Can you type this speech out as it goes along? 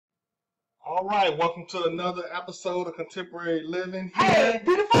All right, welcome to another episode of Contemporary Living. Hey,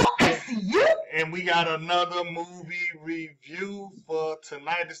 beautiful, I see you. And we got another movie review for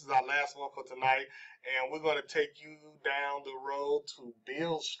tonight. This is our last one for tonight. And we're going to take you down the road to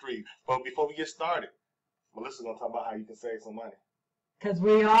Beale Street. But before we get started, Melissa's going to talk about how you can save some money. Because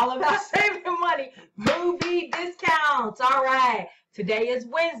we're all about saving money. Movie discounts. All right. Today is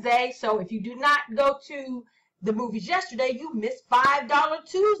Wednesday, so if you do not go to the movies yesterday, you missed $5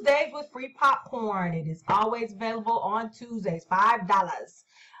 Tuesdays with free popcorn. It is always available on Tuesdays. $5.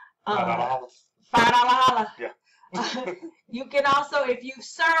 $5. $5. Yeah. You can also, if you've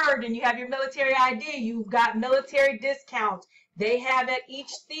served and you have your military ID, you've got military discounts. They have at each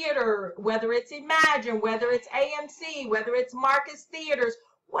theater, whether it's Imagine, whether it's AMC, whether it's Marcus Theaters,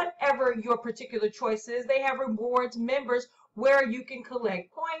 whatever your particular choice is, they have rewards members where you can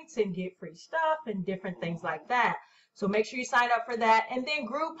collect points and get free stuff and different things like that. So make sure you sign up for that. And then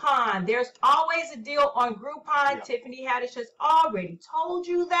Groupon. There's always a deal on Groupon. Yeah. Tiffany Haddish has already told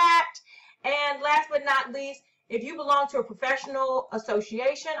you that. And last but not least, if you belong to a professional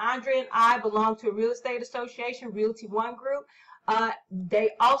association, Andre and I belong to a real estate association, Realty One Group. They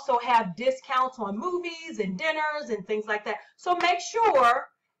also have discounts on movies and dinners and things like that. So make sure,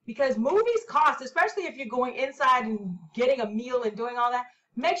 because movies cost, especially if you're going inside and getting a meal and doing all that,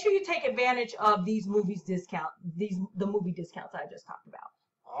 make sure you take advantage of these movies discount, the movie discounts I just talked about.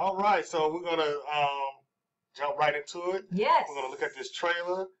 All right, so we're going to jump right into it. Yes. We're going to look at this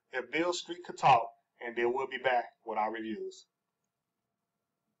trailer at Beale Street Could Talk, and then we'll be back with our reviews.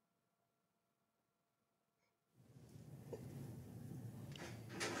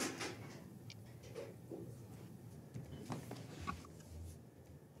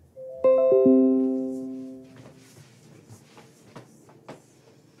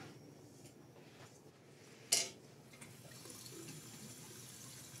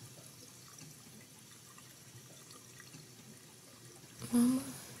 Mama?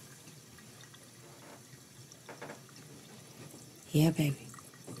 Yeah, baby.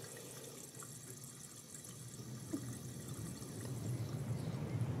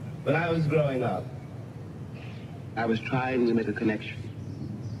 When I was growing up, I was trying to make a connection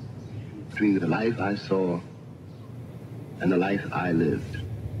between the life I saw and the life I lived.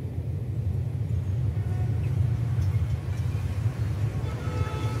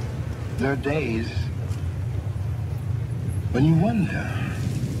 There are days when you wonder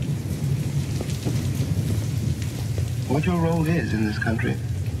what your role is in this country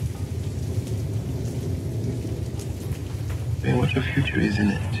and what your future is in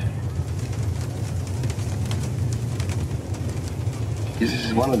it. This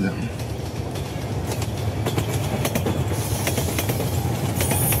is one of them.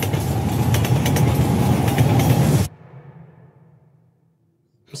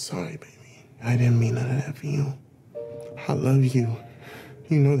 I'm sorry, baby. I didn't mean none of that for you. I love you.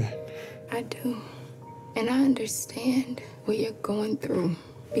 You know that. I do. And I understand what you're going through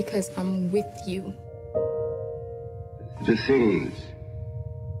because I'm with you. The things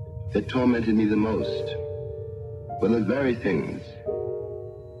that tormented me the most were the very things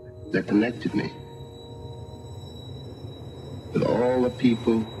that connected me with all the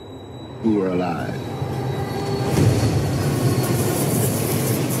people who were alive.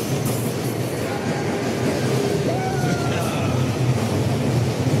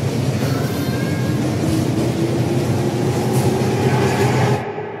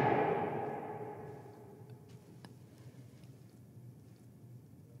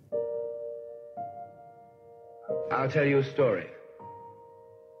 I'll tell you a story,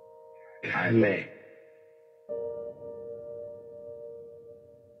 if I may.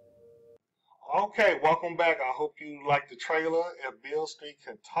 Okay, welcome back. I hope you like the trailer at Beale Street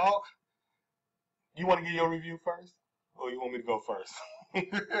Could Talk. You want to give your review first? Or you want me to go first?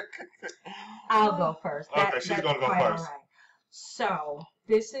 I'll go first. Okay, she's going to go quite first. all right. So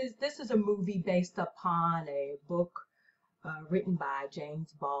this is a movie based upon a book written by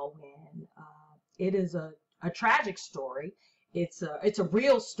James Baldwin. It is a tragic story. It's a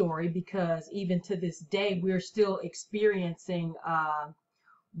real story because even to this day we're still experiencing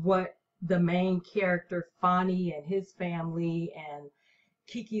what the main character Fonnie and his family and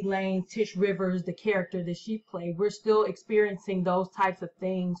Kiki Lane, Tish Rivers, the character that she played, we're still experiencing those types of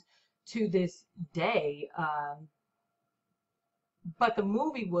things to this day. But the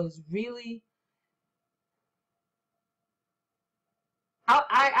movie was really,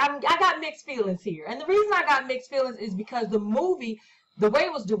 I got mixed feelings here. And the reason I got mixed feelings is because the movie, the way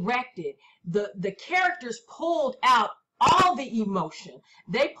it was directed, the characters pulled out all the emotion.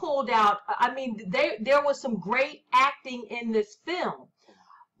 They pulled out, I mean, there was some great acting in this film.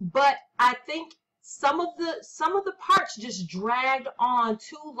 but I think some of the parts just dragged on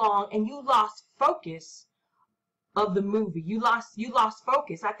too long, and you lost focus of the movie. You lost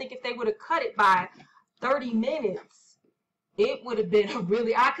focus. I think if they would have cut it by 30 minutes, it would have been a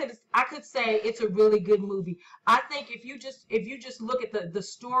really, I could say it's a really good movie. I think if you just look at the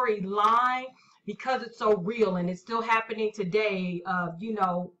storyline, because it's so real and it's still happening today, you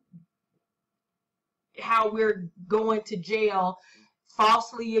know, how we're going to jail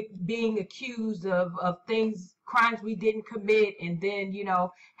falsely being accused of crimes we didn't commit, and then, you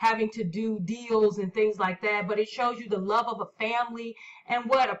know, having to do deals and things like that. But it shows you the love of a family and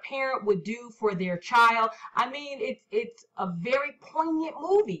what a parent would do for their child. I mean, it's a very poignant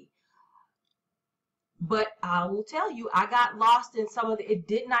movie. But I will tell you, I got lost in some of it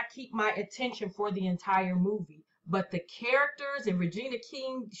did not keep my attention for the entire movie. But the characters, and Regina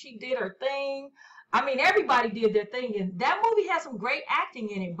King, she did her thing. I mean, everybody did their thing, and that movie has some great acting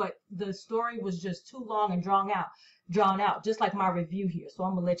in it, but the story was just too long and drawn out, just like my review here. So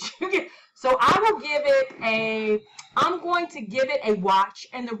I'm gonna let you get. So I'm going to give it a watch,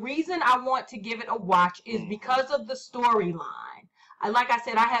 and the reason I want to give it a watch is because of the storyline. Like I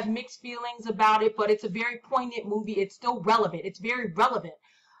said, I have mixed feelings about it, but it's a very poignant movie. It's still relevant. It's very relevant,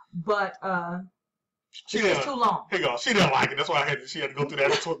 but it's just too long. Here you go. She didn't like it. That's why she had to go through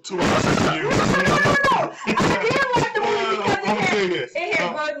that 2 hours review. No. I did like the movie because it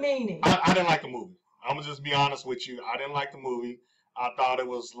had good meaning. I didn't like the movie. I'm going to just be honest with you. I didn't like the movie. I thought it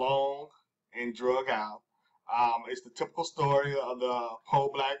was long and drug out. It's the typical story of the poor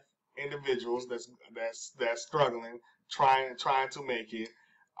black individuals that's struggling, trying to make it.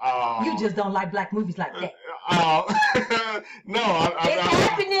 You just don't like black movies like that. No, it's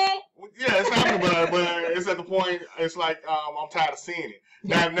happening. Yeah, it's happening, but it's at the point. It's like I'm tired of seeing it.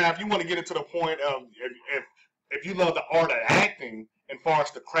 Yeah. Now, if you want to get into the point of if you love the art of acting and far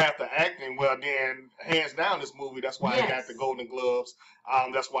as the craft of acting, well, then hands down, this movie. That's why it got the Golden Globes.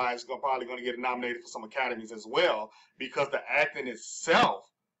 That's why it's probably going to get nominated for some Academies as well, because the acting itself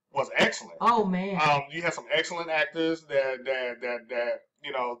was excellent. Oh man. You had some excellent actors that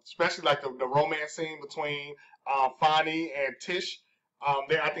you know, especially like the romance scene between Fonnie and Tish.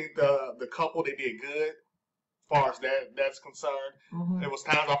 I think the couple, they did good as far as that's concerned. Mm-hmm. There was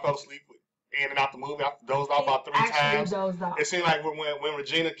times I fell asleep in and out the movie. I dozed off about 3 times. It seemed like when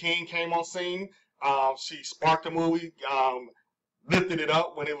Regina King came on scene, she sparked the movie, lifted it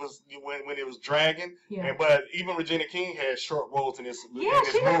up when it was dragging. Yeah. But even Regina King had short roles in this movie.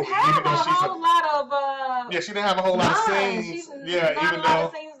 She didn't have a whole lot of she didn't have a whole lot of scenes.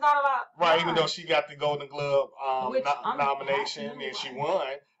 Right, even though she got the Golden Glove nomination and she won.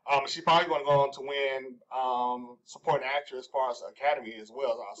 She's probably going to go on to win supporting actress as far as Academy as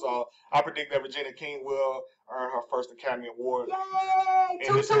well. So I predict that Regina King will earn her first Academy Award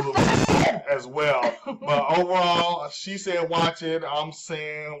in this movie as well. But overall, she said watch it. I'm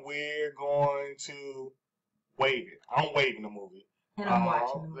saying we're going to waive it. I'm waiving the movie. And I'm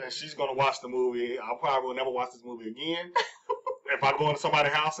watching the movie. She's going to watch the movie. I probably will never watch this movie again. If I go into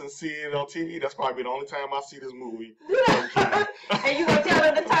somebody's house and see it on TV, that's probably the only time I see this movie. And you gonna tell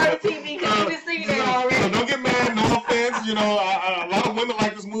them to turn the TV because you just seen it already. So don't get mad, no offense. You know, a lot of women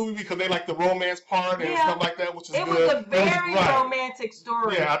like this movie because they like the romance part and stuff like that, which is good. It was a very romantic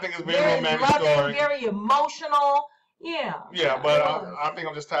story. Yeah, I think it's a very romantic story. Very emotional. Yeah. Yeah, but I think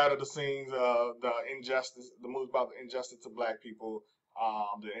I'm just tired of the scenes, the injustice, the movies about the injustice to black people,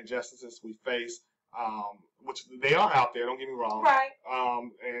 the injustices we face. Which they are out there, don't get me wrong. Right.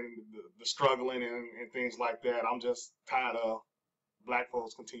 And the struggling and things like that. I'm just tired of black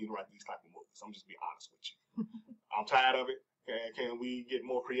folks continue to write these type of movies. I'm just being honest with you. I'm tired of it. Can we get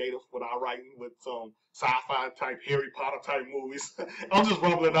more creative with our writing with some sci-fi type, Harry Potter type movies? I'm just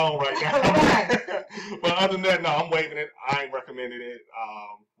rumbling on right now. But other than that, no, I'm waiving it. I ain't recommending it.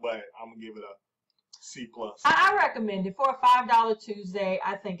 But I'm gonna give it a C+. I recommend it for a $5 Tuesday.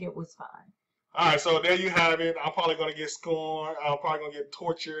 I think it was fine. All right, so there you have it. I'm probably going to get scorned. I'm probably going to get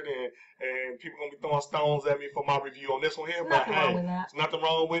tortured, and people going to be throwing stones at me for my review on this one here. But hey, there's nothing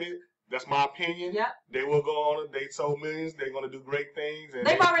wrong with it. That's my opinion. Yep. They will go on. They sold millions. They're going to do great things. And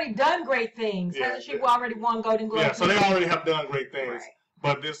they've already done great things. Yeah, she already won Golden Globe. Yeah, so they already have done great things. Right.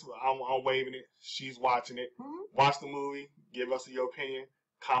 But this, I'm waiving it. She's watching it. Mm-hmm. Watch the movie. Give us your opinion.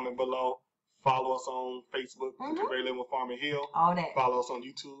 Comment below. Follow us on Facebook, Contemporary Living with Farmer Hill. All that. Follow us on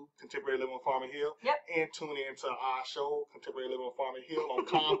YouTube, Contemporary Living with Farmer Hill. Yep. And tune in to our show, Contemporary Living with Farmer Hill, on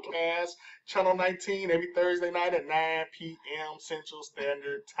Comcast, Channel 19, every Thursday night at 9 p.m. Central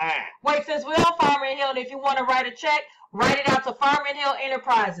Standard Time. Wait, since we're on Farmer Hill, and if you want to write a check, write it out to Farmer Hill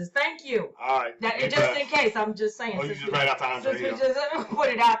Enterprises. Thank you. All right. Just in case, I'm just saying. Oh, you just write out to Andre Since we Hill. just put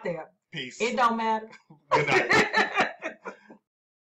it out there. Peace. It don't matter. Good night.